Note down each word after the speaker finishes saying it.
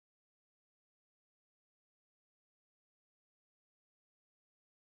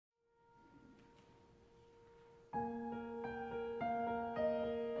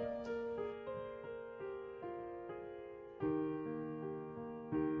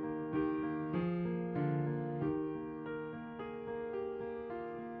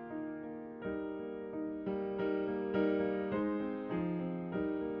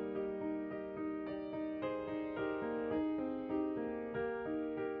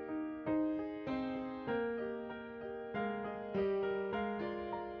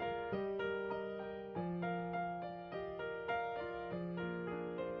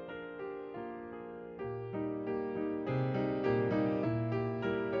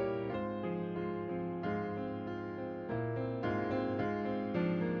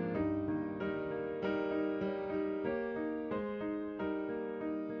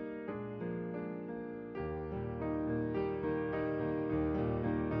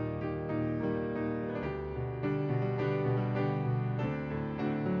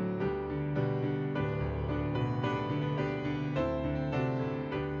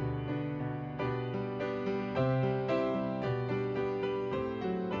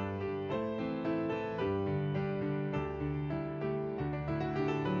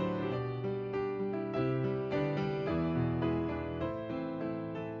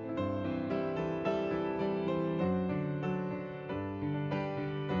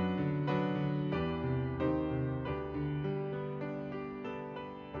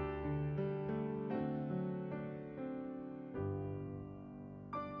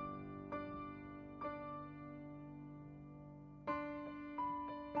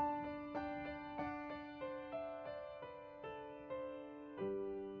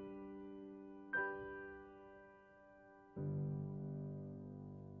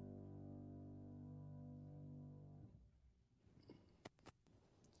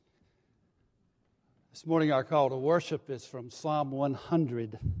This morning our call to worship is from Psalm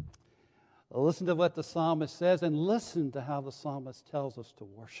 100. Listen to what the psalmist says and listen to how the psalmist tells us to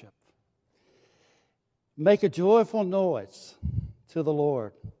worship. Make a joyful noise to the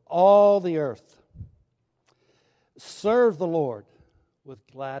Lord, all the earth. Serve the Lord with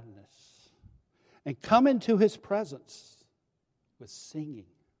gladness and come into His presence with singing.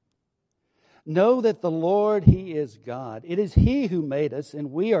 Know that the Lord, He is God. It is He who made us,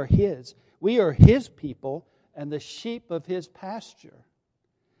 and we are His. We are His people and the sheep of His pasture.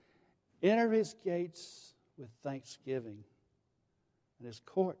 Enter His gates with thanksgiving and His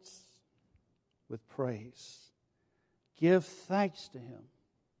courts with praise. Give thanks to Him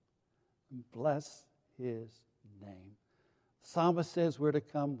and bless His name. The psalmist says we're to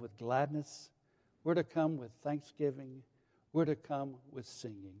come with gladness. We're to come with thanksgiving. We're to come with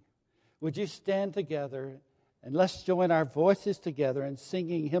singing. Would you stand together and let's join our voices together in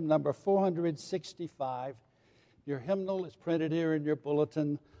singing hymn number 465. Your hymnal is printed here in your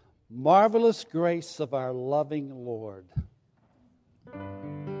bulletin. Marvelous Grace of Our Loving Lord.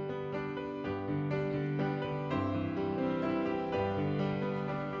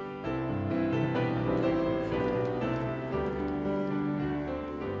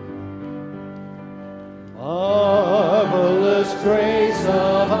 Marvelous grace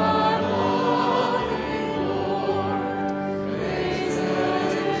of our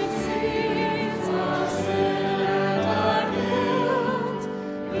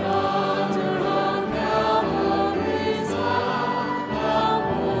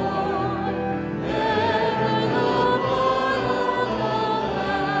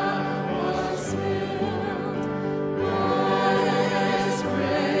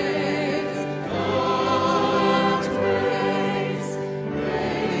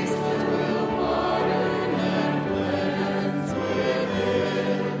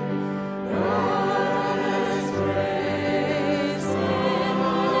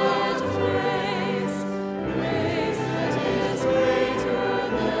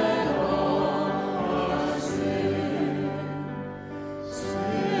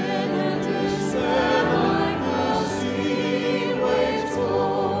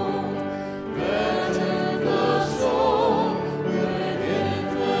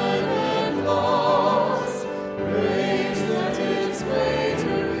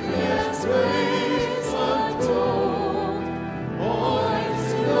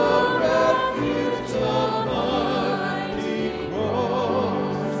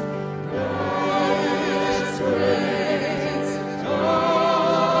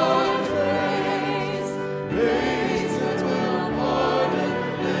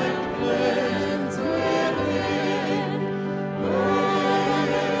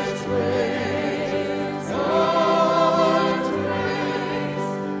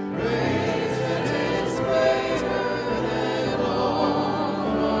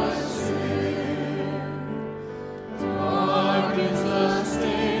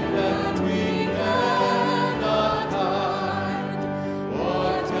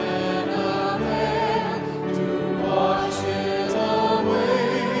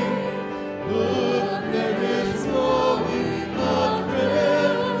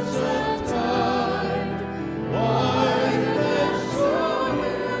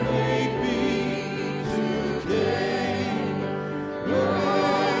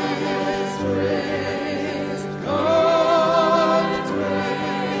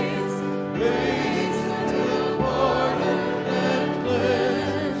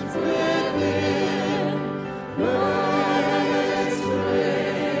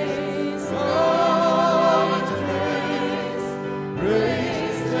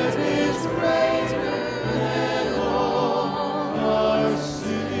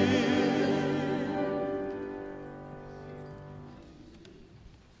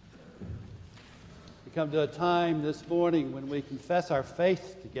come to a time this morning when we confess our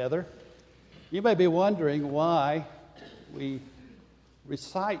faith together. You may be wondering why we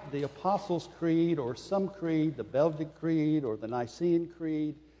recite the Apostles' Creed or some creed, the Belgic Creed or the Nicene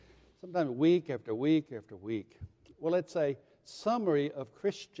Creed, sometimes week after week after week. Well, it's a summary of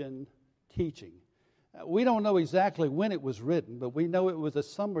Christian teaching. We don't know exactly when it was written, but we know it was a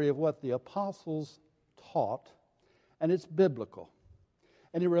summary of what the apostles taught, and it's biblical.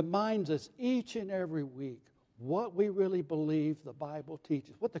 And it reminds us each and every week what we really believe the Bible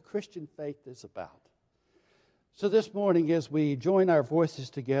teaches, what the Christian faith is about. So this morning, as we join our voices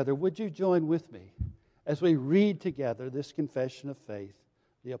together, would you join with me as we read together this confession of faith,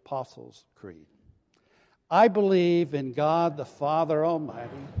 the Apostles' Creed? I believe in God the Father Almighty,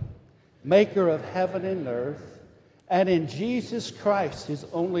 maker of heaven and earth, and in Jesus Christ, His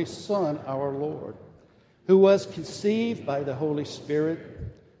only Son, our Lord, who was conceived by the Holy Spirit,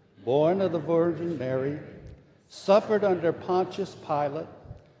 born of the Virgin Mary, suffered under Pontius Pilate,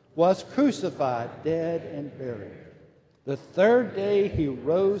 was crucified, dead, and buried. The third day he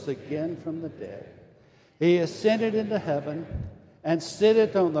rose again from the dead. He ascended into heaven and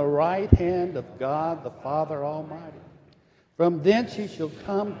sitteth on the right hand of God the Father Almighty. From thence he shall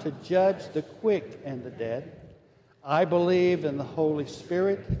come to judge the quick and the dead. I believe in the Holy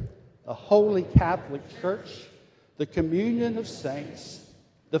Spirit, the holy Catholic Church, the communion of saints,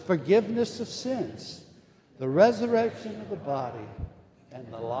 the forgiveness of sins, the resurrection of the body,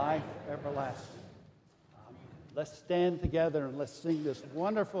 and the life everlasting. Let's stand together and let's sing this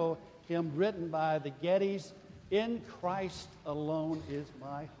wonderful hymn written by the Gettys, "In Christ Alone Is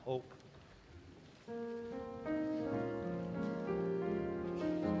My Hope."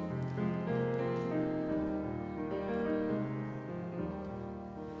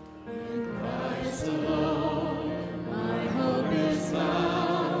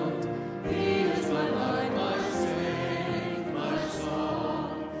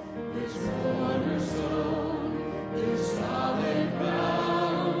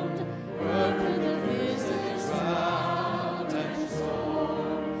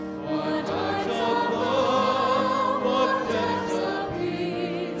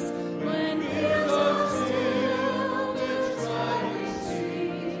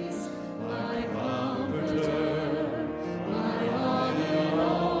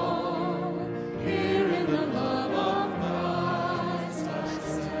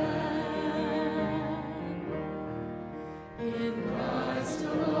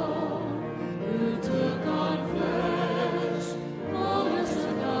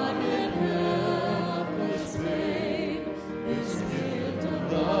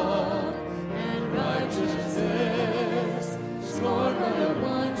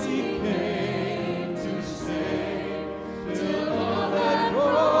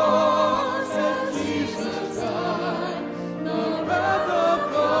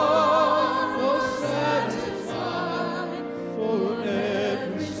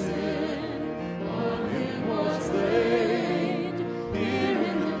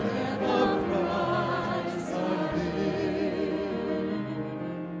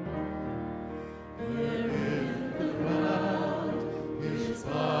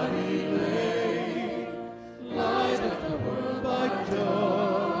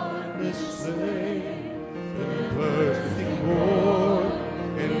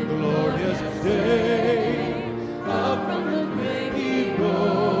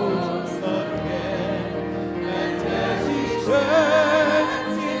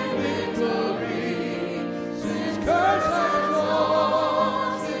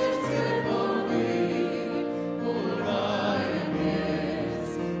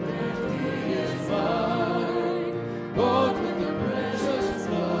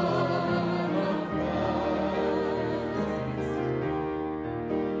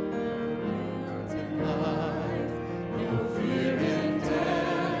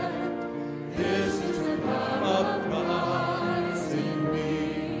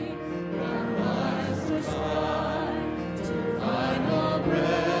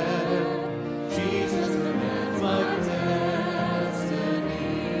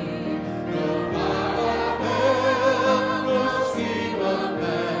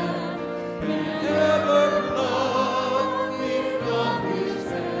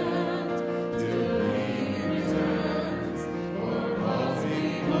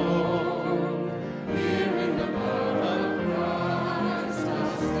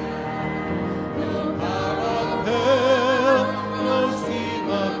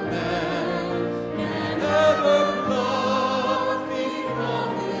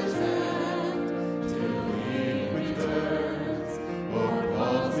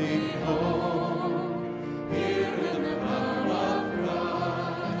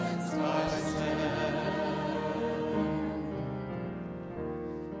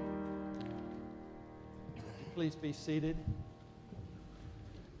 Please be seated.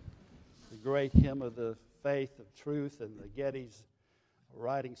 The great hymn of the faith of truth, and the Gettys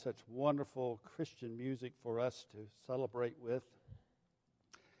writing such wonderful Christian music for us to celebrate with.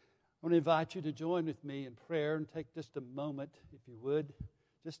 I want to invite you to join with me in prayer and take just a moment, if you would,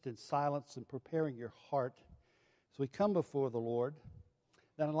 just in silence and preparing your heart as we come before the Lord.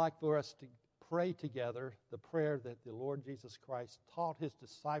 Then I'd like for us to pray together the prayer that the Lord Jesus Christ taught his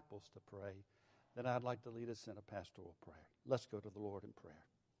disciples to pray. Then I'd like to lead us in a pastoral prayer. Let's go to the Lord in prayer.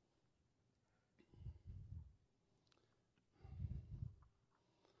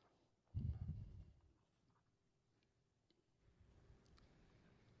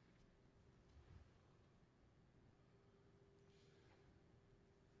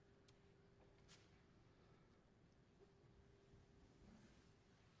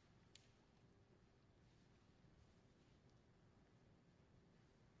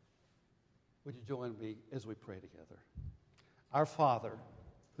 Would you join me as we pray together? Our Father,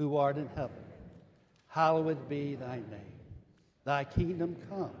 who art in heaven, hallowed be thy name. Thy kingdom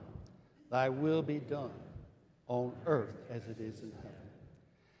come, thy will be done, on earth as it is in heaven.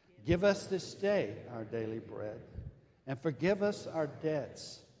 Give us this day our daily bread, and forgive us our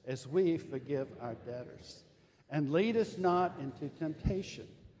debts as we forgive our debtors. And lead us not into temptation,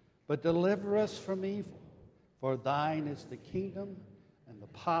 but deliver us from evil. For thine is the kingdom and the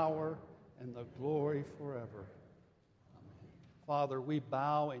power and the glory forever. Amen. Father, we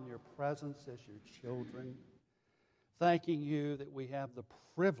bow in your presence as your children, thanking you that we have the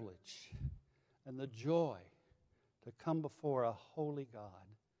privilege and the joy to come before a holy God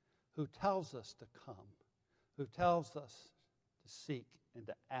who tells us to come, who tells us to seek and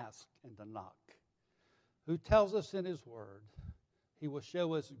to ask and to knock, who tells us in his word he will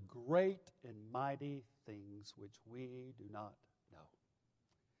show us great and mighty things which we do not know.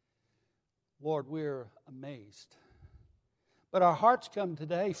 Lord, we're amazed. But our hearts come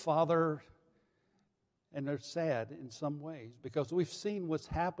today, Father, and they're sad in some ways because we've seen what's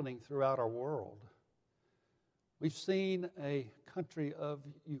happening throughout our world. We've seen a country of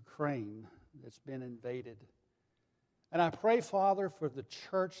Ukraine that's been invaded. And I pray, Father, for the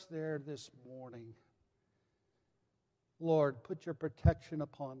church there this morning. Lord, put your protection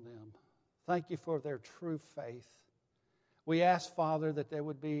upon them. Thank you for their true faith. We ask, Father, that there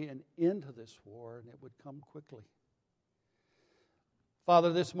would be an end to this war and it would come quickly.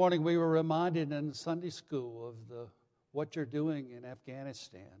 Father, this morning we were reminded in Sunday school of what you're doing in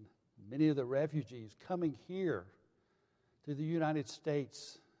Afghanistan. Many of the refugees coming here to the United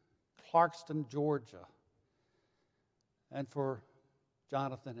States, Clarkston, Georgia, and for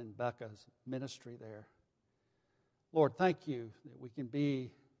Jonathan and Becca's ministry there. Lord, thank you that we can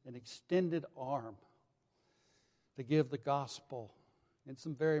be an extended arm to give the gospel in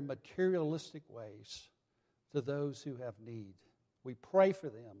some very materialistic ways to those who have need. We pray for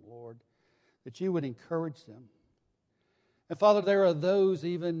them, Lord, that you would encourage them. And Father, there are those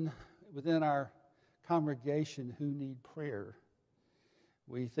even within our congregation who need prayer.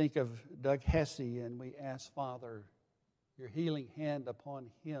 We think of Doug Hesse and we ask, Father, your healing hand upon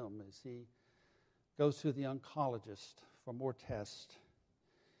him as he goes to the oncologist for more tests.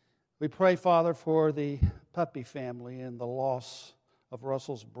 We pray, Father, for the Puppy family and the loss of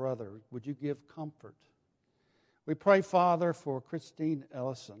Russell's brother. Would you give comfort? We pray, Father, for Christine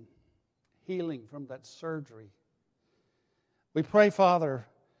Ellison, healing from that surgery. We pray, Father,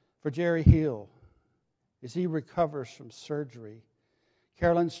 for Jerry Hill as he recovers from surgery.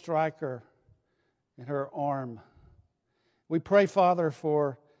 Carolyn Stryker and her arm. We pray, Father,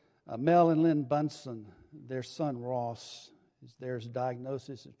 for Mel and Lynn Bunson, their son Ross. There's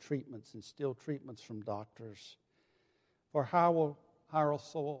diagnosis and treatments and still treatments from doctors. For Harold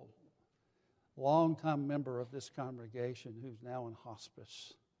Soul, longtime member of this congregation who's now in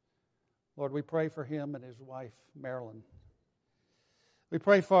hospice. Lord, we pray for him and his wife, Marilyn. We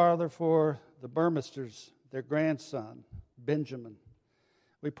pray, Father, for the Burmisters, their grandson, Benjamin.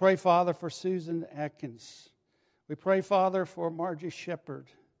 We pray, Father, for Susan Atkins. We pray, Father, for Margie Shepherd.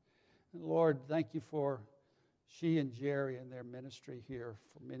 And Lord, thank you for she and Jerry and their ministry here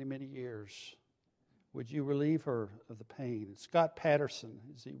for many, many years. Would you relieve her of the pain? And Scott Patterson,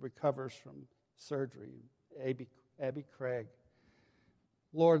 as he recovers from surgery. Abby Craig.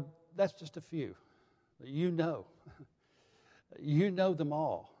 Lord, that's just a few. You know. You know them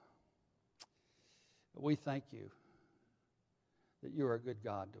all. But we thank you that you are a good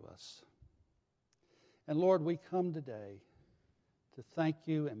God to us. And Lord, we come today to thank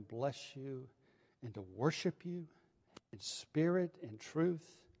you and bless you and to worship you in spirit and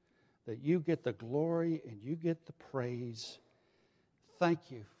truth, that you get the glory and you get the praise. Thank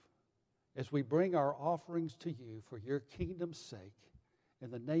you as we bring our offerings to you for your kingdom's sake.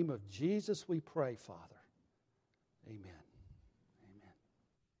 In the name of Jesus we pray, Father. Amen.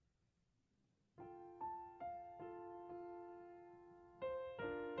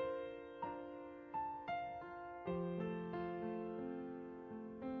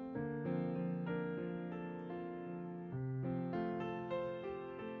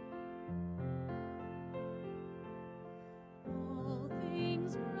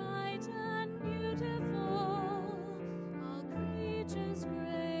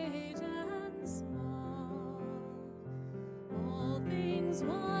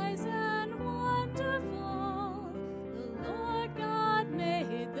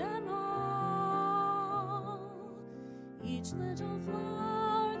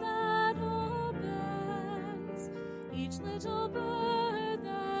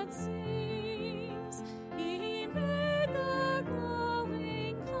 He made the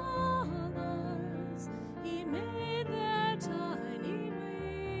glowing color.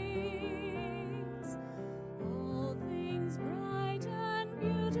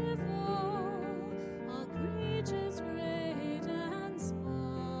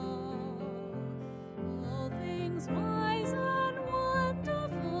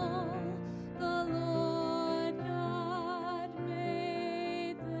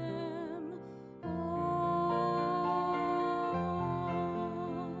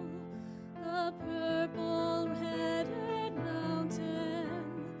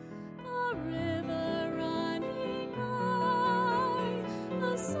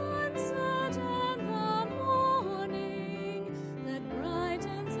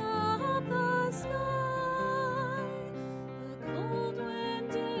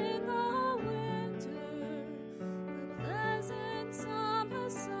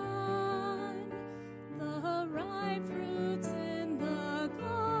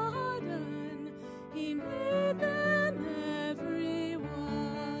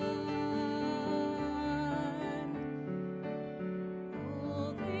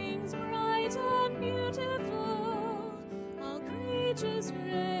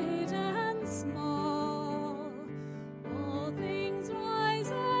 great and small. All things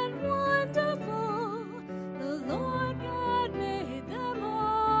wise and wonderful, the Lord God made them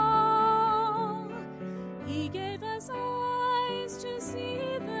all. He gave us eyes to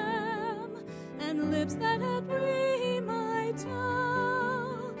see them, and lips that we might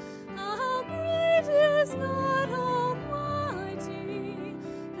tell how great is God Almighty,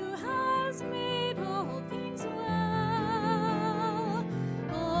 who has made all things well.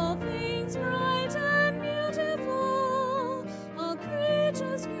 All things bright and beautiful, all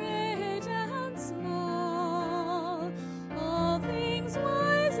creatures great and small, all things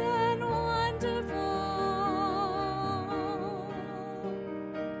wise and wonderful.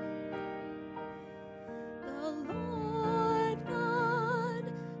 The Lord God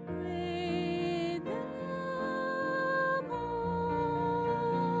made them all.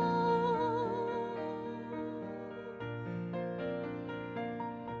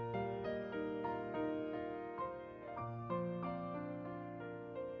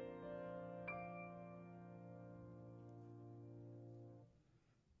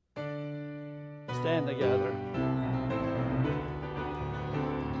 Stand together.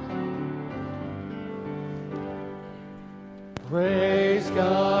 Praise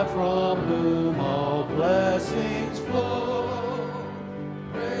God from whom all blessings flow.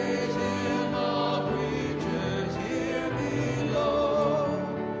 Praise Him, all creatures here below.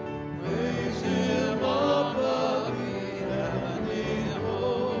 Praise Him above the heavenly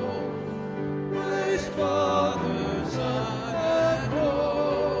host. Praise Father, Son, and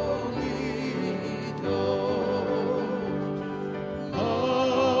Holy Ghost.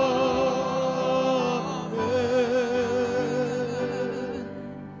 Amen.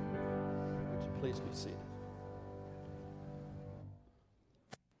 Would you please be seated?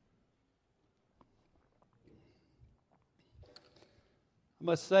 I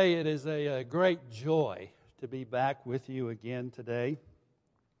must say it is a great joy to be back with you again today.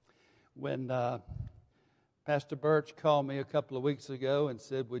 When Pastor Birch called me a couple of weeks ago and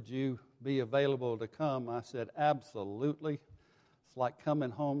said, would you be available to come? I said, absolutely. It's like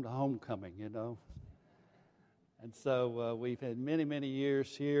coming home to homecoming, you know. And so we've had many, many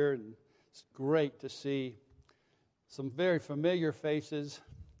years here, and it's great to see some very familiar faces.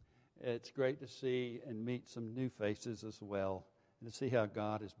 It's great to see and meet some new faces as well, and to see how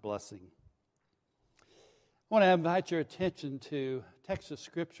God is blessing. I want to invite your attention to a text of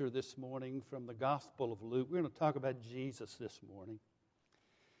Scripture this morning from the Gospel of Luke. We're going to talk about Jesus this morning.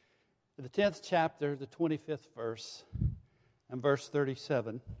 In the 10th chapter, the 25th verse, and verse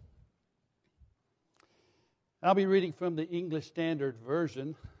 37. I'll be reading from the English Standard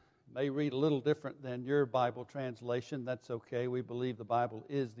Version. It may read a little different than your Bible translation. That's okay. We believe the Bible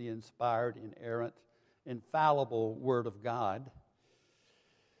is the inspired, inerrant, infallible Word of God.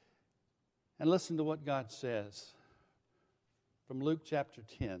 And listen to what God says from Luke chapter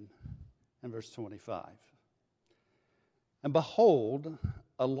 10 and verse 25. And behold,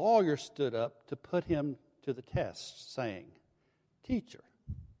 a lawyer stood up to put him to the test, saying, Teacher,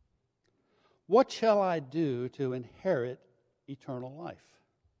 what shall I do to inherit eternal life?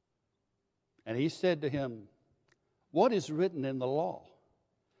 And he said to him, What is written in the law?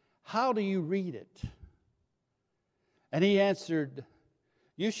 How do you read it? And he answered,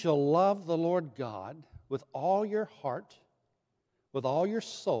 You shall love the Lord God with all your heart, with all your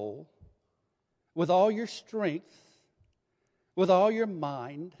soul, with all your strength, with all your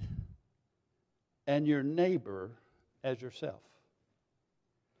mind, and your neighbor as yourself.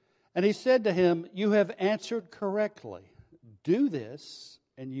 And he said to him, You have answered correctly. Do this,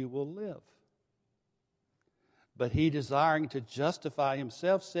 and you will live. But he, desiring to justify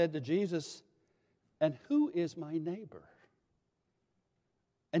himself, said to Jesus, And who is my neighbor?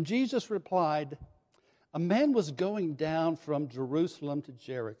 And Jesus replied, A man was going down from Jerusalem to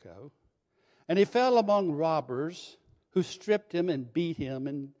Jericho, and he fell among robbers who stripped him and beat him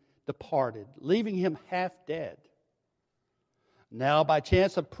and departed, leaving him half dead. Now by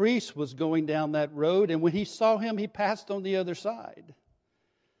chance a priest was going down that road, and when he saw him, he passed on the other side.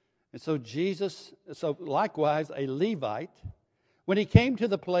 And so likewise a Levite, when he came to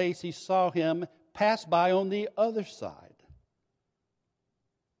the place, he saw him pass by on the other side.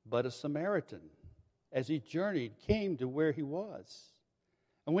 But a Samaritan, as he journeyed, came to where he was.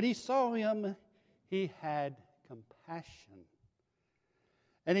 And when he saw him, he had compassion.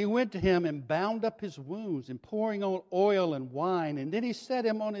 And he went to him and bound up his wounds, and pouring on oil and wine. And then he set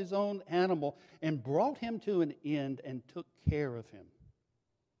him on his own animal and brought him to an inn and took care of him.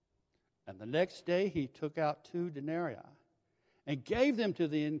 And the next day he took out 2 denarii and gave them to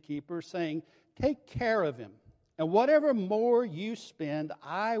the innkeeper, saying, Take care of him, And whatever more you spend,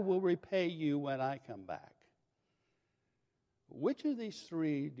 I will repay you when I come back. Which of these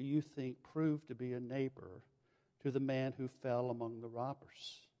three do you think proved to be a neighbor to the man who fell among the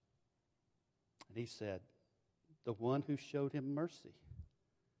robbers? And he said, the one who showed him mercy.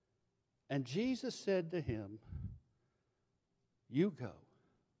 And Jesus said to him, you go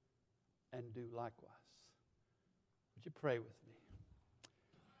and do likewise. Would you pray with me?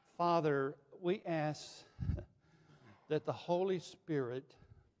 Father, we ask that the Holy Spirit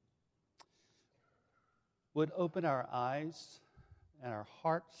would open our eyes and our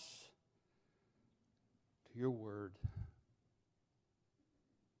hearts to your word.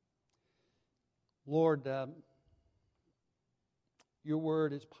 Lord, your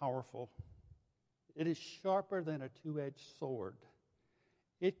word is powerful. It is sharper than a two-edged sword.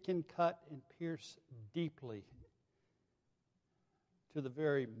 It can cut and pierce deeply to the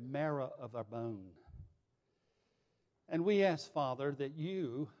very marrow of our bone. And we ask, Father, that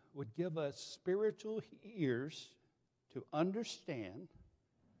you would give us spiritual ears to understand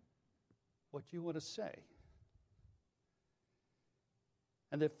what you want to say.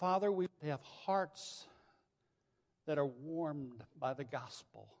 And that, Father, we would have hearts that are warmed by the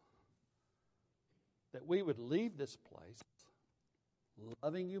gospel. That we would leave this place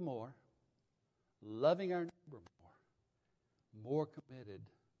loving you more, loving our neighbor more committed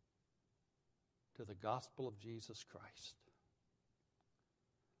to the gospel of Jesus Christ.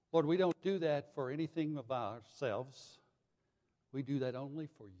 Lord, we don't do that for anything of ourselves. We do that only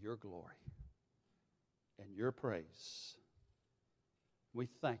for your glory and your praise. We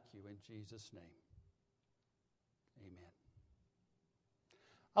thank you in Jesus' name. Amen.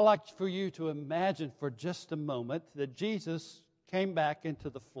 I'd like for you to imagine for just a moment that Jesus came back into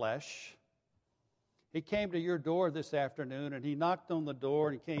the flesh. He came to your door this afternoon, and he knocked on the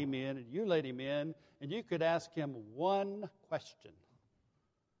door and came in, and you let him in, and you could ask him one question.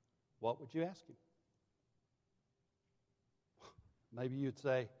 What would you ask him? Maybe you'd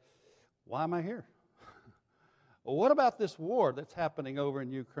say, why am I here? Well, what about this war that's happening over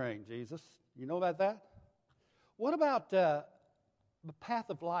in Ukraine, Jesus? You know about that? What about the path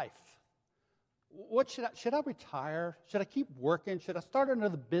of life? What should I retire? Should I keep working? Should I start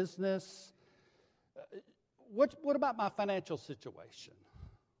another business? What about my financial situation?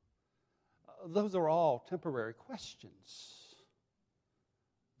 Those are all temporary questions.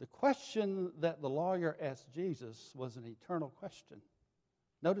 The question that the lawyer asked Jesus was an eternal question.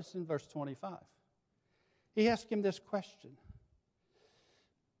 Notice in verse 25. He asked him this question.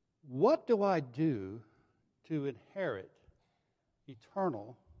 What do I do to inherit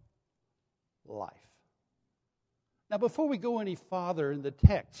eternal life? Now, before we go any farther in the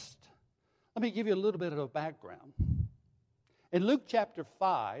text, let me give you a little bit of a background. In Luke chapter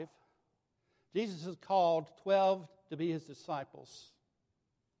 5, Jesus has called 12 to be his disciples.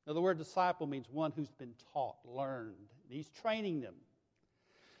 Now, the word disciple means one who's been taught, learned. He's training them.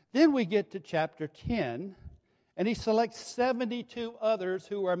 Then we get to chapter 10, and he selects 72 others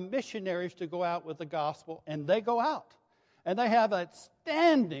who are missionaries to go out with the gospel, and they go out. And they have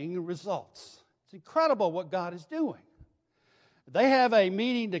outstanding results. It's incredible what God is doing. They have a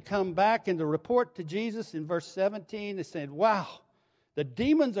meeting to come back and to report to Jesus in verse 17. They said, wow, the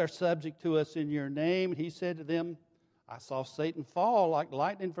demons are subject to us in your name. And he said to them, I saw Satan fall like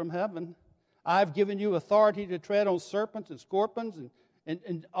lightning from heaven. I've given you authority to tread on serpents and scorpions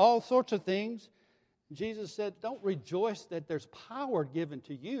and all sorts of things. Jesus said, don't rejoice that there's power given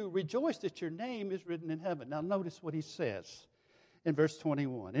to you. Rejoice that your name is written in heaven. Now notice what he says in verse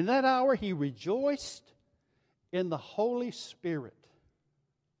 21. In that hour he rejoiced in the Holy Spirit.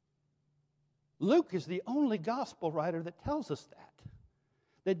 Luke is the only gospel writer that tells us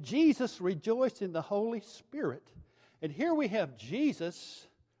that Jesus rejoiced in the Holy Spirit. And here we have Jesus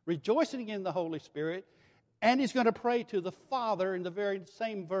rejoicing in the Holy Spirit, and he's going to pray to the Father in the very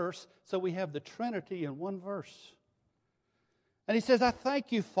same verse, so we have the Trinity in one verse. And he says, I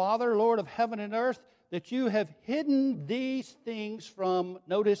thank you, Father, Lord of heaven and earth, that you have hidden these things from,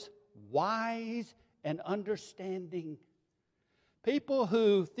 notice, wise and understanding. People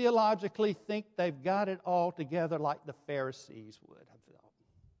who theologically think they've got it all together like the Pharisees would have felt.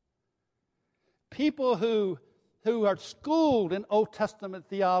 People who are schooled in Old Testament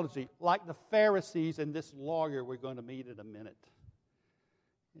theology like the Pharisees and this lawyer we're going to meet in a minute.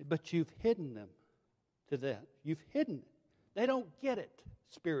 But you've hidden them to them. You've hidden it. They don't get it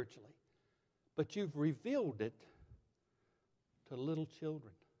spiritually. But you've revealed it to little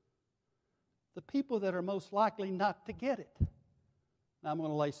children. The people that are most likely not to get it. Now I'm going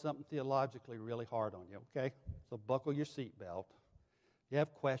to lay something theologically really hard on you, okay? So buckle your seatbelt. If you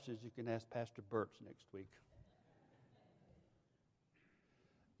have questions, you can ask Pastor Burks next week.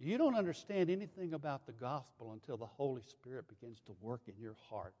 You don't understand anything about the gospel until the Holy Spirit begins to work in your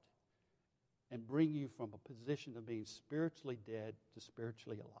heart and bring you from a position of being spiritually dead to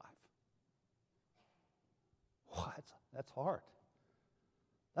spiritually alive. What? That's hard.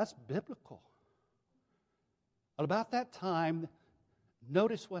 That's biblical. At about that time,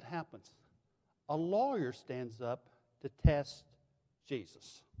 notice what happens. A lawyer stands up to test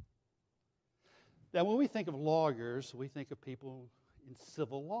Jesus. Now, when we think of lawyers, we think of people in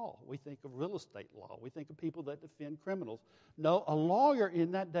civil law. We think of real estate law. We think of people that defend criminals. No, a lawyer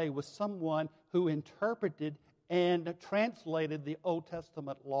in that day was someone who interpreted and translated the Old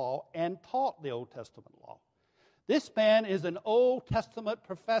Testament law and taught the Old Testament law. This man is an Old Testament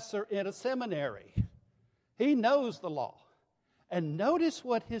professor in a seminary. He knows the law. And notice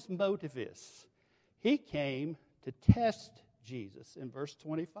what his motive is. He came to test Jesus in verse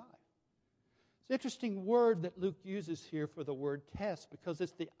 25. It's an interesting word that Luke uses here for the word test because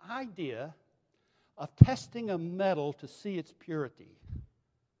it's the idea of testing a metal to see its purity.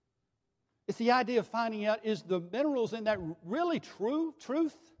 It's the idea of finding out, is the minerals in that really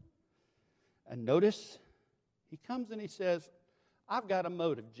truth? And notice, he comes and he says, I've got a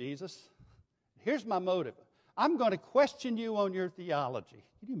motive, Jesus. Here's my motive. I'm going to question you on your theology.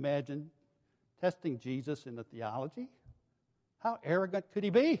 Can you imagine testing Jesus in the theology? How arrogant could he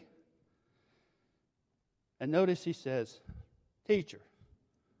be? And notice he says, Teacher,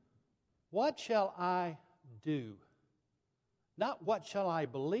 what shall I do? Not what shall I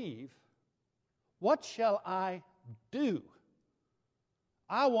believe. What shall I do?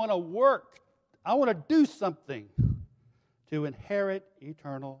 I want to work. I want to do something to inherit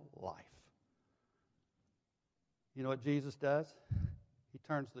eternal life. You know what Jesus does? He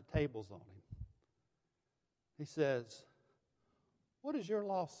turns the tables on him. He says, what does your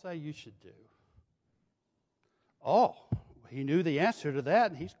law say you should do? Oh, he knew the answer to that,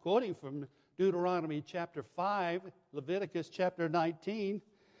 and he's quoting from Deuteronomy chapter 5, Leviticus chapter 19,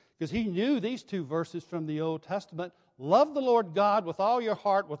 because he knew these two verses from the Old Testament. Love the Lord God with all your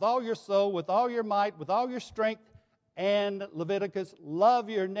heart, with all your soul, with all your might, with all your strength, and Leviticus, love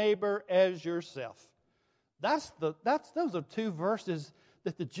your neighbor as yourself. Those are two verses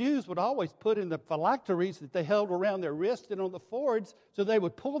that the Jews would always put in the phylacteries that they held around their wrists and on the foreheads, so they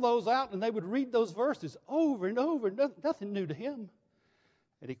would pull those out and they would read those verses over and over. Nothing new to him.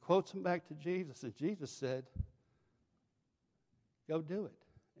 And he quotes them back to Jesus, and Jesus said, go do it,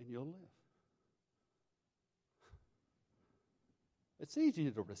 and you'll live. It's easy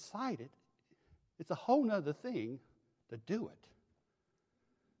to recite it. It's a whole other thing to do it.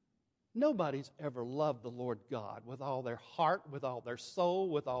 Nobody's ever loved the Lord God with all their heart, with all their soul,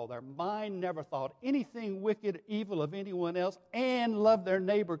 with all their mind, never thought anything wicked, evil of anyone else, and loved their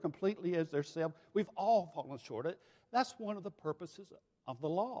neighbor completely as theirself. We've all fallen short of it. That's one of the purposes of the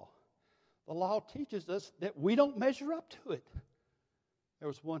law. The law teaches us that we don't measure up to it. There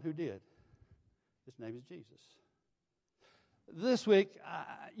was one who did. His name is Jesus. This week,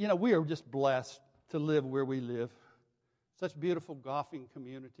 we are just blessed to live where we live. Such beautiful golfing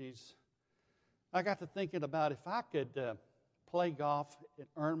communities. I got to thinking about if I could play golf and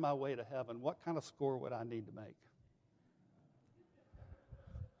earn my way to heaven, what kind of score would I need to make?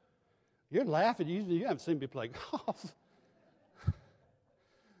 You're laughing. You haven't seen me play golf.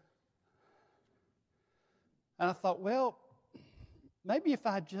 And I thought, well, maybe if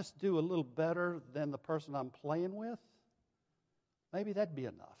I just do a little better than the person I'm playing with, maybe that'd be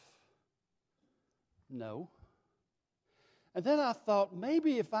enough. No. And then I thought,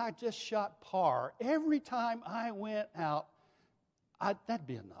 maybe if I just shot par every time I went out, that'd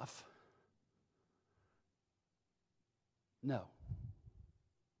be enough. No.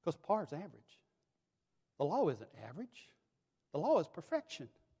 Because par is average. The law isn't average. The law is perfection.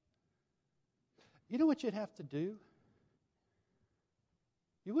 You know what you'd have to do?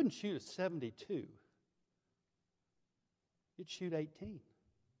 You wouldn't shoot a 72. You'd shoot 18.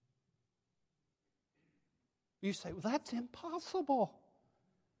 You say, well, that's impossible.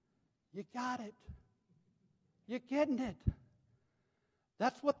 You got it. You're getting it.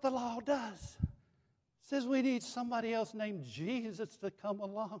 That's what the law does. It says we need somebody else named Jesus to come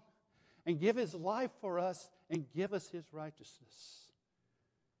along and give his life for us and give us his righteousness.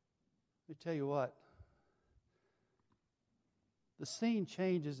 Let me tell you what. The scene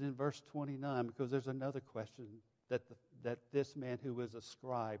changes in verse 29 because there's another question that this man who was a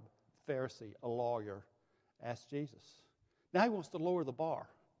scribe, Pharisee, a lawyer, asked Jesus. Now he wants to lower the bar.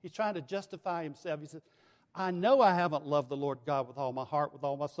 He's trying to justify himself. He says, I know I haven't loved the Lord God with all my heart, with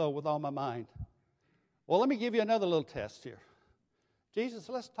all my soul, with all my mind. Well, let me give you another little test here. Jesus,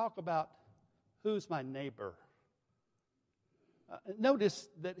 let's talk about who's my neighbor. Notice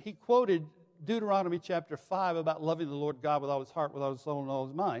that he quoted Deuteronomy chapter 5 about loving the Lord God with all his heart, with all his soul, and all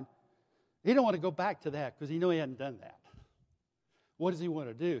his mind. He don't want to go back to that because he knew he hadn't done that. What does he want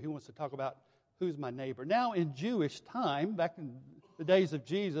to do? He wants to talk about who's my neighbor. Now, in Jewish time, back in the days of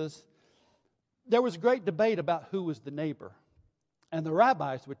Jesus, there was great debate about who was the neighbor. And the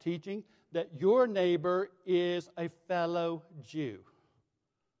rabbis were teaching that your neighbor is a fellow Jew.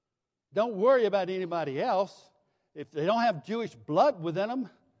 Don't worry about anybody else. If they don't have Jewish blood within them,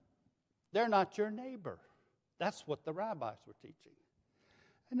 they're not your neighbor. That's what the rabbis were teaching.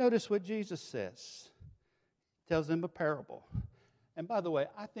 And notice what Jesus says. He tells them a parable. And by the way,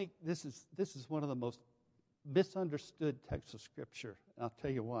 I think this is one of the most misunderstood texts of Scripture. And I'll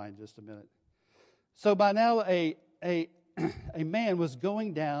tell you why in just a minute. So by now, a man was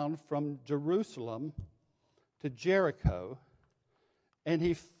going down from Jerusalem to Jericho, and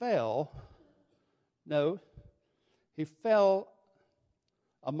he fell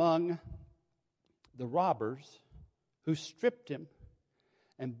among the robbers, who stripped him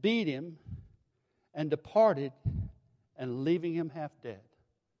and beat him and departed, and leaving him half dead.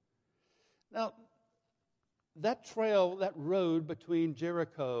 Now, that road between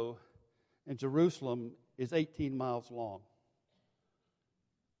Jericho and Jerusalem is 18 miles long.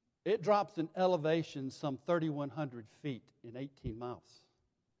 It drops in elevation some 3,100 feet in 18 miles.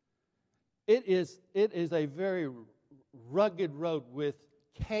 It is a very rugged road with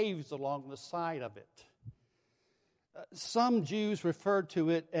caves along the side of it. Some Jews refer to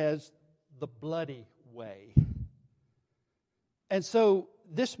it as the bloody way. And so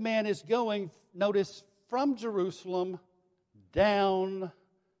this man is going, notice, from Jerusalem down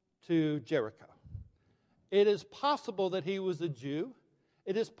to Jericho. It is possible that he was a Jew.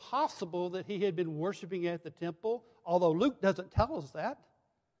 It is possible that he had been worshiping at the temple, although Luke doesn't tell us that.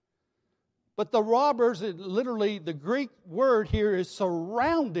 But the robbers, literally the Greek word here is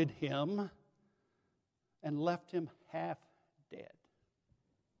surrounded him and left him half dead.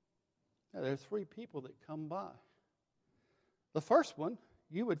 Now, there are three people that come by. The first one,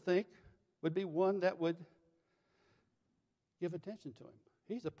 you would think, would be one that would give attention to him.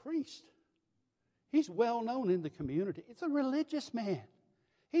 He's a priest. He's well known in the community. It's a religious man.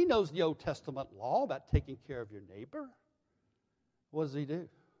 He knows the Old Testament law about taking care of your neighbor. What does he do?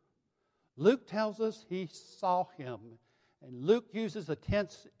 Luke tells us he saw him. And Luke uses a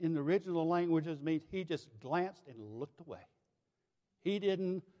tense in the original languages, means he just glanced and looked away. He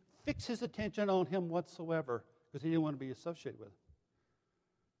didn't fix his attention on him whatsoever because he didn't want to be associated with him.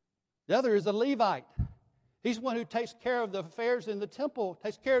 The other is a Levite. He's one who takes care of the affairs in the temple,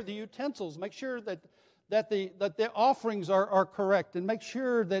 takes care of the utensils, make sure that the offerings are correct, and make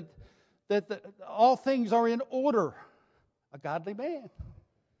sure that all things are in order. A godly man.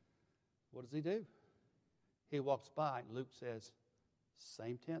 What does he do? He walks by, and Luke says,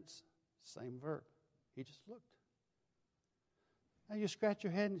 same tense, same verb. He just looked. Now you scratch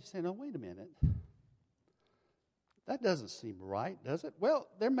your head and you say, no, wait a minute. That doesn't seem right, does it? Well,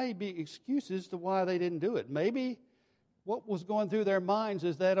 there may be excuses to why they didn't do it. Maybe what was going through their minds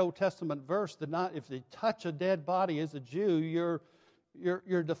is that Old Testament verse that not if they touch a dead body as a Jew,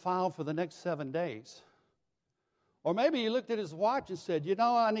 you're defiled for the next 7 days. Or maybe he looked at his watch and said,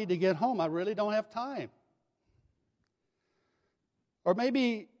 I need to get home. I really don't have time. Or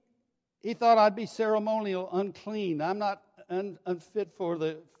maybe he thought I'd be ceremonial unclean. I'm not unfit for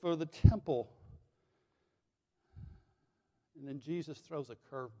the temple. And then Jesus throws a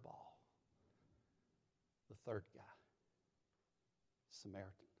curveball. The third guy,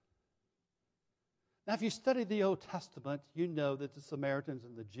 Samaritan. Now, if you study the Old Testament, you know that the Samaritans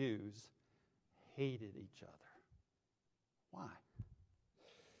and the Jews hated each other. Why?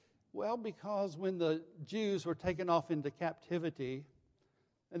 Well, because when the Jews were taken off into captivity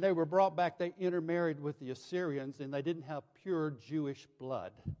and they were brought back, they intermarried with the Assyrians and they didn't have pure Jewish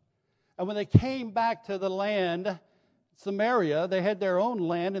blood. And when they came back to the land, Samaria, they had their own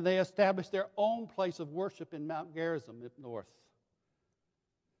land and they established their own place of worship in Mount Gerizim up north.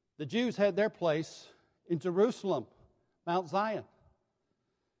 The Jews had their place in Jerusalem, Mount Zion.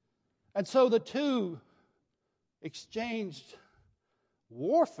 And so the two exchanged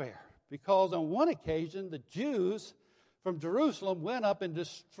warfare because on one occasion the Jews from Jerusalem went up and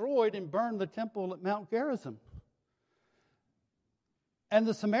destroyed and burned the temple at Mount Gerizim. And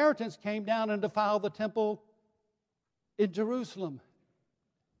the Samaritans came down and defiled the temple in Jerusalem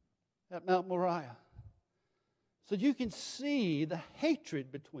at Mount Moriah. So you can see the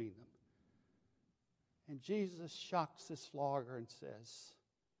hatred between them. And Jesus shocks this lawyer and says,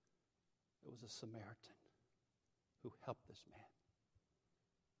 it was a Samaritan who helped this man.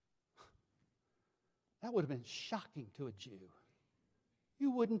 That would have been shocking to a Jew. You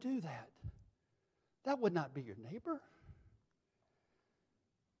wouldn't do that. That would not be your neighbor.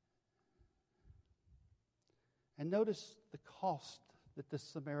 And notice the cost that the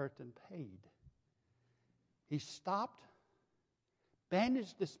Samaritan paid. He stopped,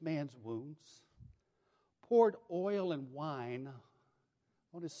 bandaged this man's wounds, poured oil and wine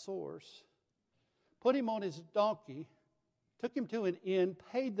on his sores, put him on his donkey, took him to an inn,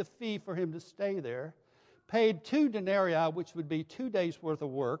 paid the fee for him to stay there, paid 2 denarii, which would be 2 days' worth of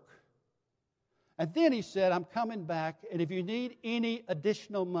work. And then he said, I'm coming back, and if you need any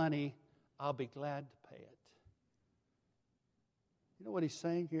additional money, I'll be glad to pay it. You know what he's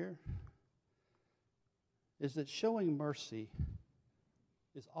saying here? Is that showing mercy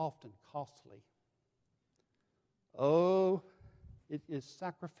is often costly. Oh, it is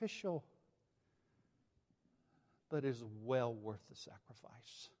sacrificial, but it is well worth the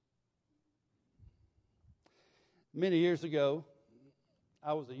sacrifice. Many years ago,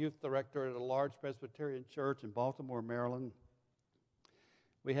 I was a youth director at a large Presbyterian church in Baltimore, Maryland.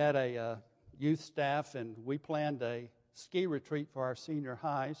 We had a youth staff, and we planned a ski retreat for our senior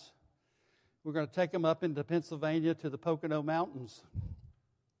highs. We're going to take them up into Pennsylvania to the Pocono Mountains.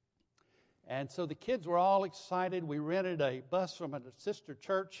 And so the kids were all excited. We rented a bus from a sister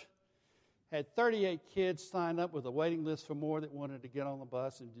church, had 38 kids signed up with a waiting list for more that wanted to get on the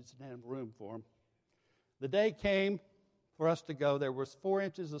bus, and just didn't have room for them. The day came for us to go. There was 4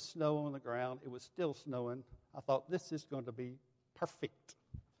 inches of snow on the ground. It was still snowing. I thought, this is going to be perfect.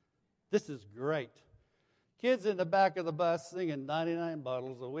 This is great. Kids in the back of the bus singing 99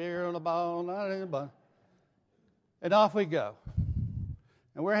 bottles of beer on the bottle, 99 bottles. And off we go.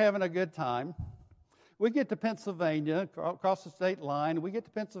 And we're having a good time. We get to Pennsylvania, across the state line. We get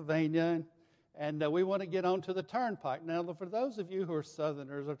to Pennsylvania, and we want to get onto the turnpike. Now, for those of you who are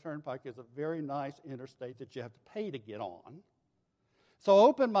Southerners, a turnpike is a very nice interstate that you have to pay to get on. So I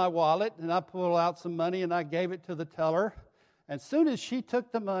opened my wallet, and I pulled out some money, and I gave it to the teller. And as soon as she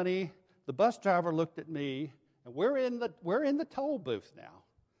took the money, the bus driver looked at me, and we're in the toll booth now.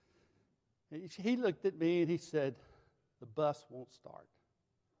 And he looked at me, and he said, the bus won't start.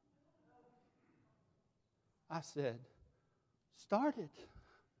 I said, start it.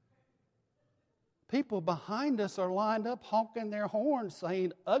 People behind us are lined up honking their horns,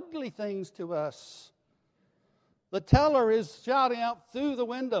 saying ugly things to us. The teller is shouting out through the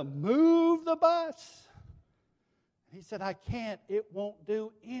window, move the bus. He said, I can't. It won't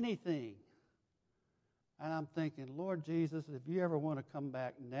do anything. And I'm thinking, Lord Jesus, if you ever want to come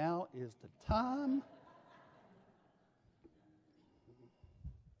back, now is the time.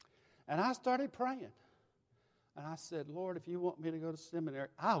 And I started praying. And I said, Lord, if you want me to go to seminary,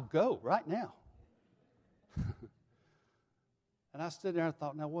 I'll go right now. And I stood there and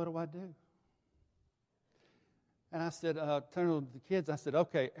thought, now what do I do? And I said, turned to the kids, I said,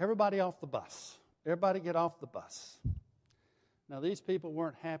 okay, everybody off the bus. Everybody get off the bus. Now, these people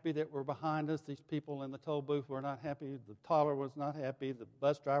weren't happy that were behind us. These people in the toll booth were not happy. The toller was not happy. The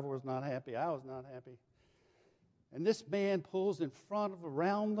bus driver was not happy. I was not happy. And this man pulls in front of,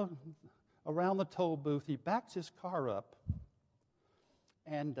 around the toll booth. He backs his car up,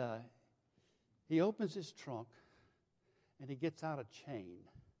 and he opens his trunk, and he gets out a chain,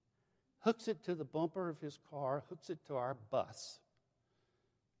 hooks it to the bumper of his car, hooks it to our bus,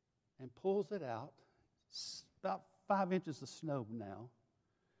 and pulls it out, about 5 inches of snow now,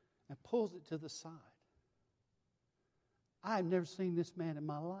 and pulls it to the side. I had never seen this man in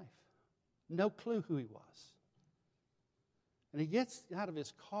my life. No clue who he was. And he gets out of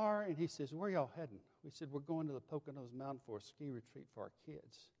his car and he says, where are y'all heading? We said, we're going to the Poconos Mountain for a ski retreat for our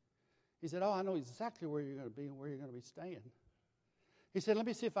kids. He said, oh, I know exactly where you're going to be and where you're going to be staying. He said, let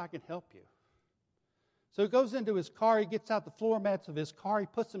me see if I can help you. So he goes into his car, he gets out the floor mats of his car, he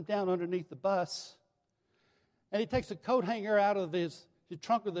puts them down underneath the bus, and he takes a coat hanger out of his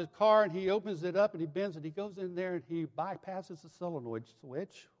trunk of the car, and he opens it up, and he bends it. He goes in there, and he bypasses the solenoid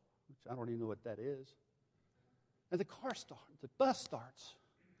switch, which I don't even know what that is. And the car starts, the bus starts.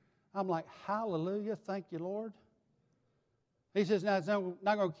 I'm like, hallelujah, thank you, Lord. He says, now it's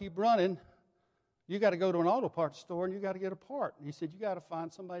not going to keep running. You got to go to an auto parts store, and you got to get a part. And he said, you got to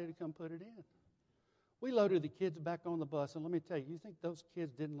find somebody to come put it in. We loaded the kids back on the bus, and let me tell you, you think those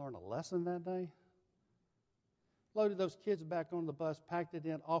kids didn't learn a lesson that day? Loaded those kids back on the bus, packed it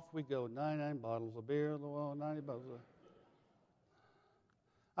in, off we go. 99 bottles of beer on the wall, 90 bottles of...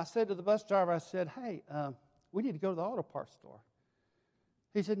 I said to the bus driver, I said, hey, we need to go to the auto parts store.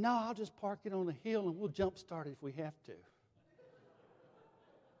 He said, no, I'll just park it on the hill and we'll jump start it if we have to.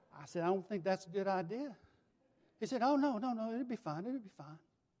 I said, I don't think that's a good idea. He said, oh, no, it'll be fine.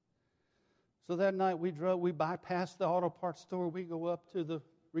 So So that night we bypassed the auto parts store. We go up to the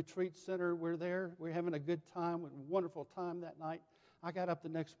retreat center. We're there. We're having a good time, a wonderful time that night. I got up the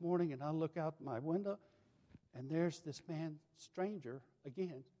next morning and I look out my window, and there's this man, stranger,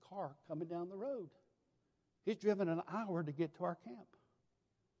 again, car coming down the road. He's driven an hour to get to our camp.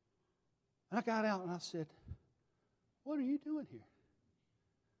 And I got out and I said, "What are you doing here?"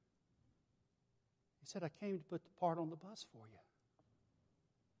 He said, "I came to put the part on the bus for you."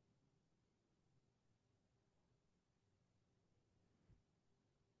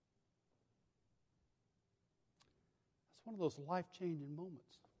 It's one of those life-changing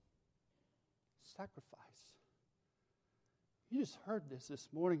moments. Sacrifice. You just heard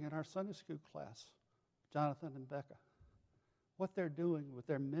this morning in our Sunday school class, Jonathan and Becca, what they're doing with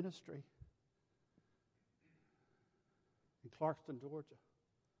their ministry in Clarkston, Georgia.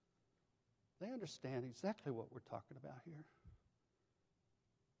 They understand exactly what we're talking about here.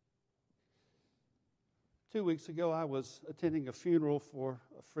 2 weeks ago, I was attending a funeral for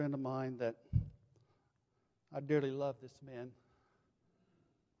a friend of mine that I dearly love this man.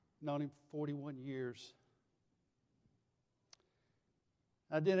 Known him for 41 years.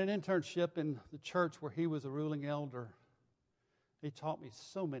 I did an internship in the church where he was a ruling elder. He taught me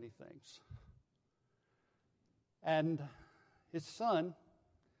so many things. And his son,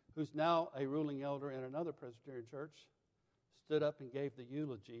 who's now a ruling elder in another Presbyterian church, stood up and gave the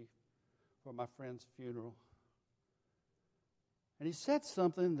eulogy for my friend's funeral. And he said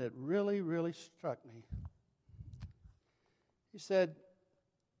something that really, really struck me. He said,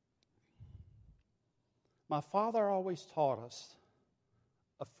 "My father always taught us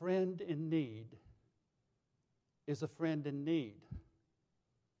a friend in need is a friend in need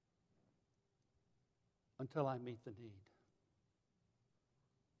until I meet the need."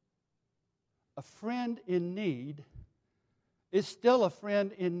 A friend in need is still a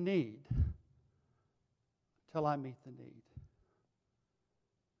friend in need until I meet the need.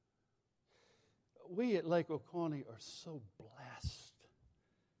 We at Lake Oconee are so blessed.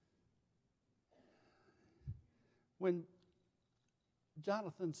 When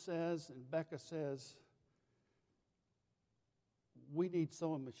Jonathan says and Becca says, we need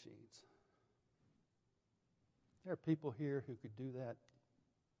sewing machines, there are people here who could do that,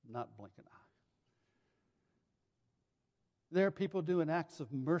 not blink an eye. There are people doing acts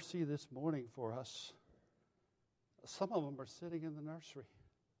of mercy this morning for us. Some of them are sitting in the nursery,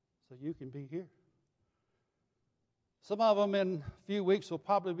 so you can be here. Some of them in a few weeks will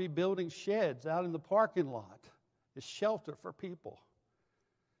probably be building sheds out in the parking lot as shelter for people.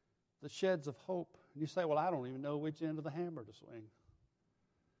 The sheds of hope. And you say, "Well, I don't even know which end of the hammer to swing."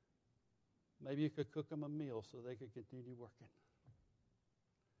 Maybe you could cook them a meal so they could continue working.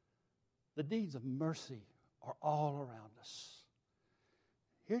 The deeds of mercy are all around us.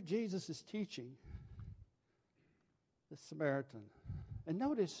 Here Jesus is teaching the Samaritan. And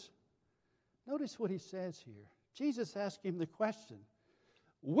notice what he says here. Jesus asked him the question,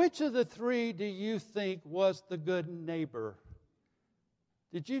 which of the three do you think was the good neighbor?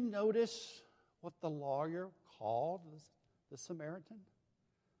 Did you notice what the lawyer called the Samaritan?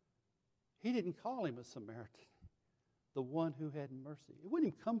 He didn't call him a Samaritan, the one who had mercy. It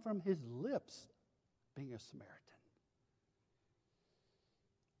wouldn't even come from his lips being a Samaritan.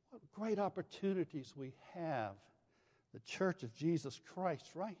 What great opportunities we have, the Church of Jesus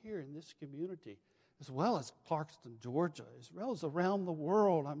Christ, right here in this community, as well as Clarkston, Georgia, as well as around the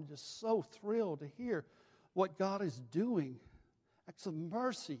world. I'm just so thrilled to hear what God is doing. Acts of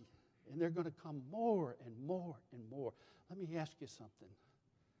mercy, and they're going to come more and more and more. Let me ask you something.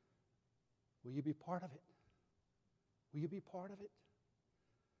 Will you be part of it? Will you be part of it?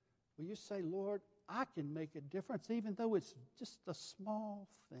 Will you say, "Lord, I can make a difference even though it's just a small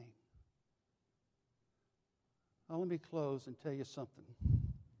thing"? Now, let me close and tell you something.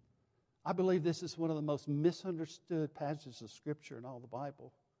 I believe this is one of the most misunderstood passages of Scripture in all the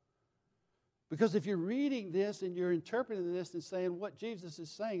Bible. Because if you're reading this and you're interpreting this and saying what Jesus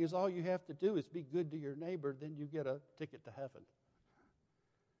is saying is all you have to do is be good to your neighbor, then you get a ticket to heaven.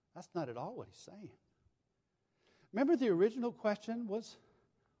 That's not at all what he's saying. Remember, the original question was,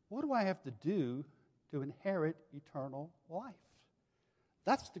 what do I have to do to inherit eternal life?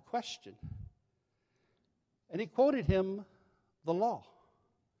 That's the question. And he quoted him the law.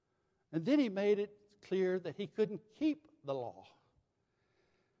 And then he made it clear that he couldn't keep the law.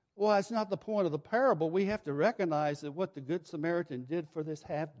 Well, that's not the point of the parable. We have to recognize that what the Good Samaritan did for this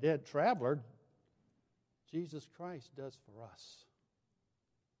half-dead traveler, Jesus Christ does for us.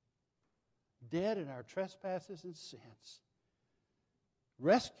 Dead in our trespasses and sins.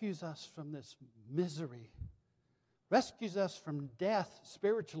 Rescues us from this misery. Rescues us from death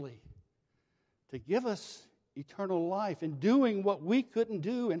spiritually. to give us eternal life in doing what we couldn't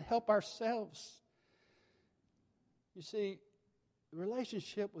do and help ourselves. You see, the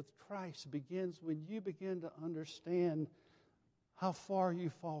relationship with Christ begins when you begin to understand how far you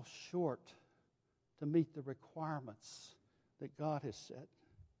fall short to meet the requirements that God has set.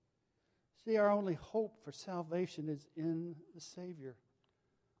 See, our only hope for salvation is in the Savior.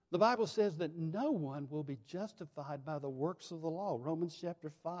 The Bible says that no one will be justified by the works of the law. Romans chapter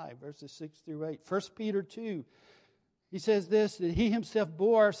 5, verses 6 through 8. 1 Peter 2, he says this, that He Himself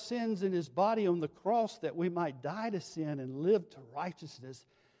bore our sins in His body on the cross that we might die to sin and live to righteousness.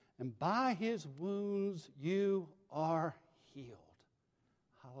 And by His wounds you are healed.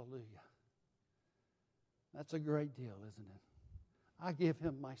 Hallelujah. That's a great deal, isn't it? I give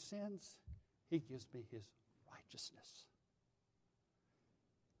Him my sins. He gives me His righteousness.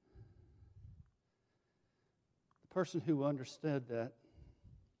 The person who understood that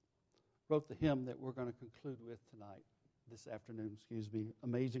wrote the hymn that we're going to conclude with tonight, this afternoon,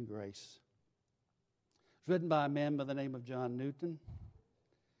 Amazing Grace. It's written by a man by the name of John Newton.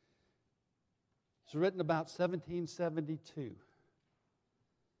 It's written about 1772.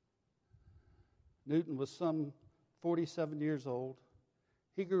 Newton was some 47 years old.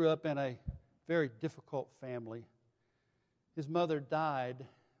 He grew up in a very difficult family. His mother died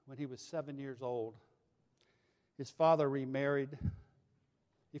when he was 7 years old. His father remarried.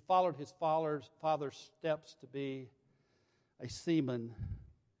 He followed his father's steps to be a seaman.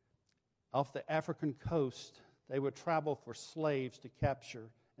 Off the African coast, they would travel for slaves to capture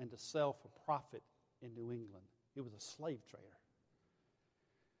and to sell for profit in New England. He was a slave trader.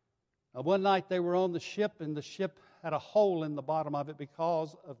 Now, one night they were on the ship, and the ship had a hole in the bottom of it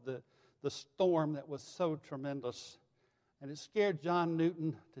because of the storm that was so tremendous. And it scared John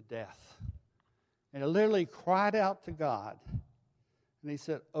Newton to death. And he literally cried out to God. And he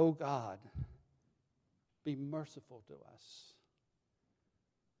said, "Oh God, be merciful to us."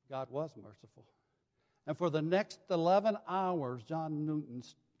 God was merciful. And for the next 11 hours, John Newton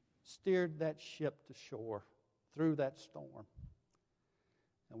steered that ship to shore through that storm.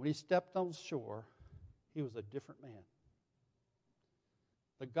 And when he stepped on shore, he was a different man.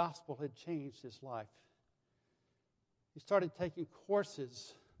 The gospel had changed his life. He started taking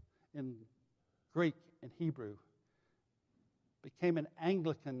courses in Greek and Hebrew, became an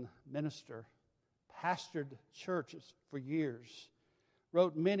Anglican minister, pastored churches for years,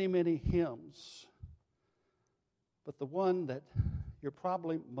 wrote many, many hymns. But the one that you're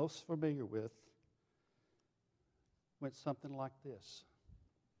probably most familiar with went something like this.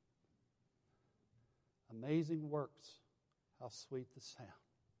 Amazing works, how sweet the sound.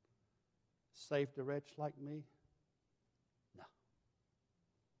 Saved a wretch like me? No.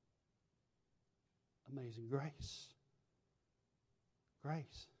 Amazing grace.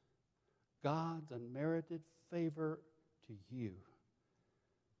 Grace. God's unmerited favor to you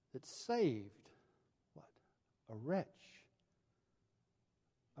that saved, what? A wretch.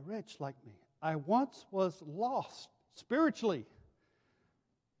 A wretch like me. I once was lost spiritually.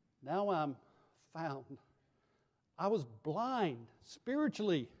 Now I'm found. I was blind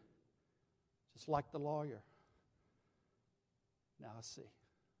spiritually, just like the lawyer. Now I see.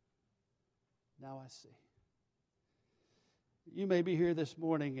 Now I see. You may be here this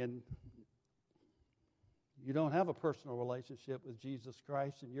morning and you don't have a personal relationship with Jesus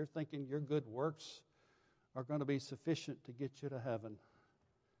Christ, and you're thinking your good works are going to be sufficient to get you to heaven.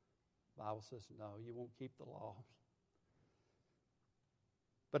 The Bible says, no, you won't keep the law.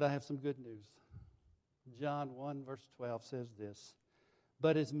 But I have some good news. John 1, verse 12 says this,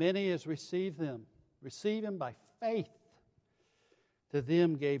 "But as many as receive Him by faith, to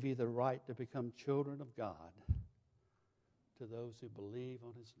them gave He the right to become children of God, to those who believe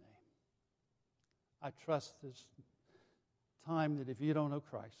on His name." I trust this time that if you don't know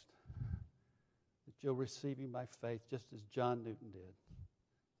Christ, that you'll receive Him by faith just as John Newton did.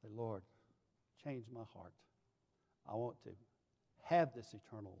 Say, "Lord, change my heart. I want to have this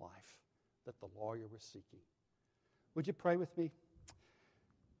eternal life that the lawyer was seeking." Would you pray with me?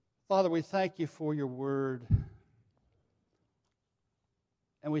 Father, we thank You for Your word.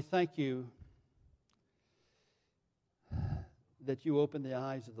 And we thank You that You open the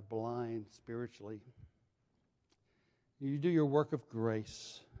eyes of the blind spiritually. You do Your work of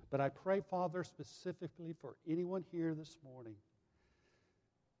grace. But I pray, Father, specifically for anyone here this morning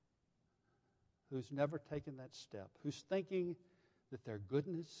who's never taken that step, who's thinking that their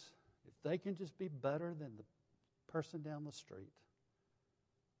goodness, if they can just be better than the person down the street,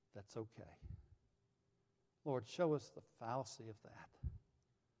 that's okay. Lord, show us the fallacy of that.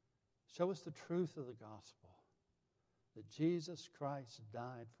 Show us the truth of the gospel, that Jesus Christ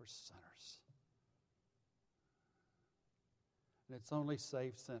died for sinners, And it's only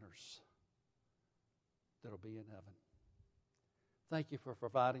saved sinners that'll be in heaven. Thank you for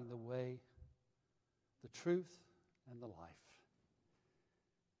providing the way, the truth, and the life,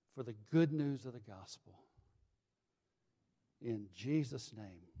 for the good news of the gospel. In Jesus'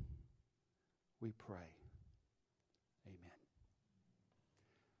 name, we pray. Amen.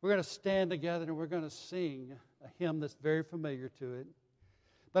 We're going to stand together and we're going to sing a hymn that's very familiar to it.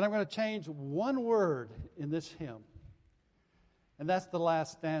 But I'm going to change one word in this hymn. And that's the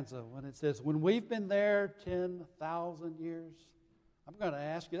last stanza when it says, when we've been there 10,000 years. I'm going to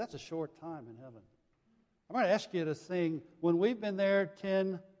ask you, that's a short time in heaven. I'm going to ask you to sing, when we've been there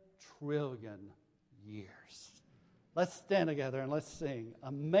 10 trillion years. Let's stand together and let's sing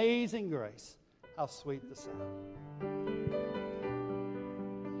Amazing Grace. How sweet the sound.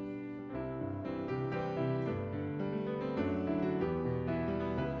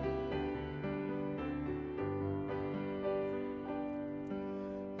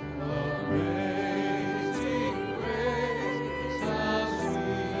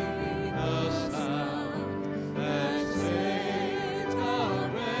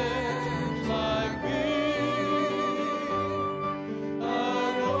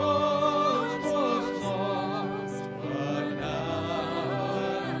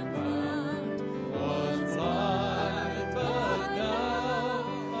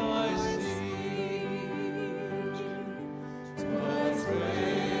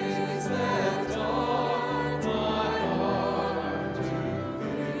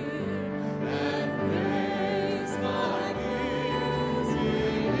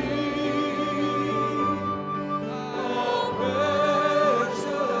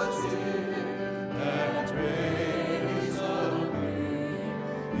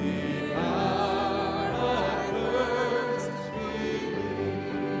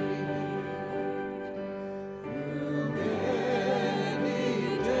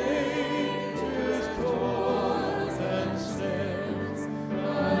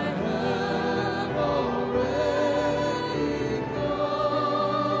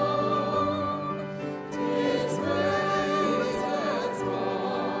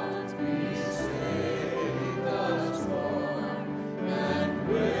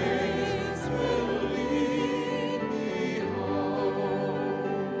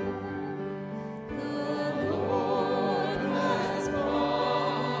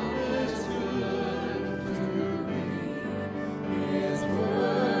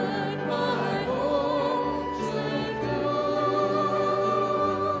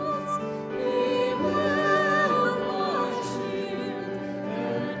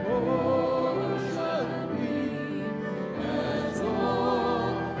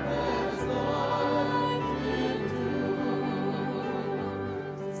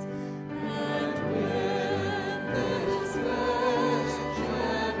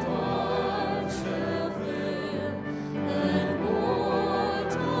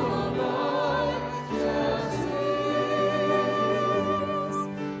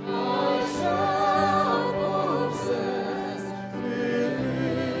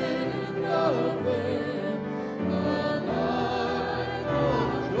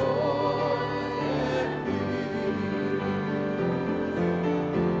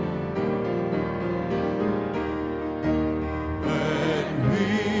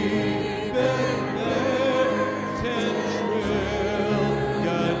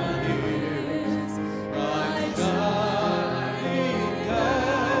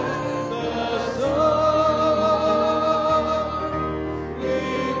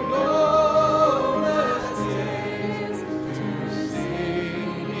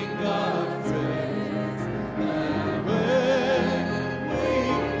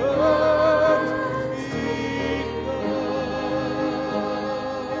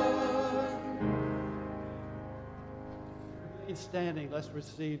 Standing, let's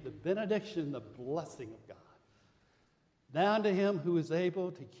receive the benediction, the blessing of God. Down to him who is able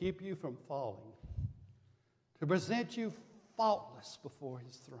to keep you from falling, to present you faultless before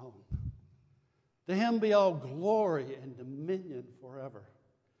his throne. To him be all glory and dominion forever.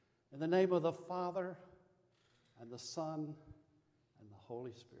 In the name of the Father, and the Son, and the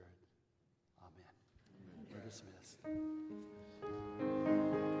Holy Spirit. Amen. We're dismissed.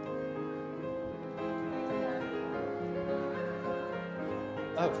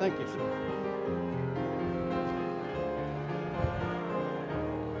 Oh, thank you, sir.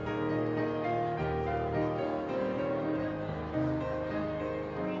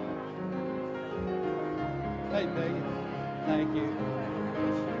 Hey, baby. Thank you.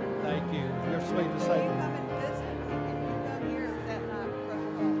 Thank you. You're sweet to say.